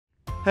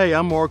Hey,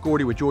 I'm Mark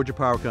Gordy with Georgia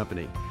Power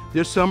Company.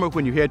 This summer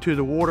when you head to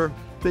the water,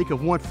 think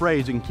of one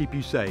phrase that can keep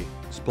you safe: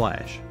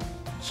 splash.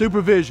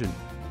 Supervision.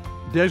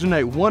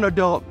 Designate one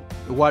adult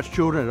to watch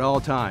children at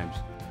all times.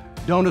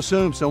 Don't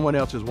assume someone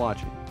else is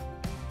watching.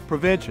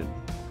 Prevention.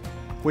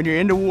 When you're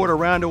in the water,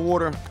 around the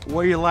water,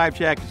 wear your life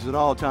jackets at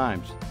all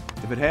times.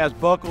 If it has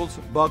buckles,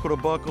 buckle to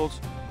buckles.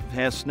 If it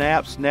has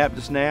snaps, snap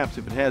to snaps.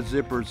 If it has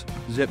zippers,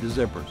 zip to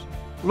zippers.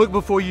 Look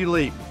before you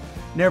leap.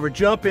 Never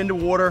jump into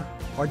water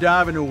or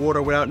dive into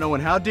water without knowing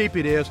how deep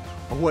it is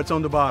or what's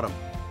on the bottom.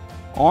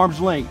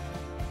 Arm's length.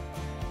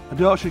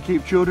 Adults should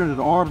keep children at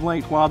arm's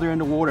length while they're in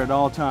the water at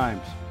all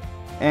times,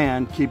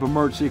 and keep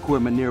emergency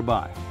equipment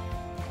nearby.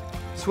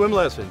 Swim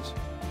lessons.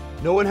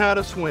 Knowing how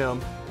to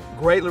swim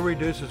greatly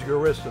reduces your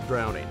risk of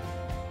drowning.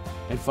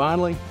 And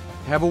finally,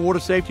 have a water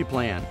safety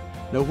plan.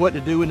 Know what to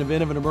do in the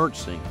event of an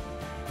emergency.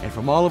 And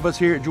from all of us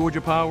here at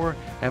Georgia Power,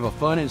 have a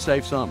fun and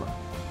safe summer.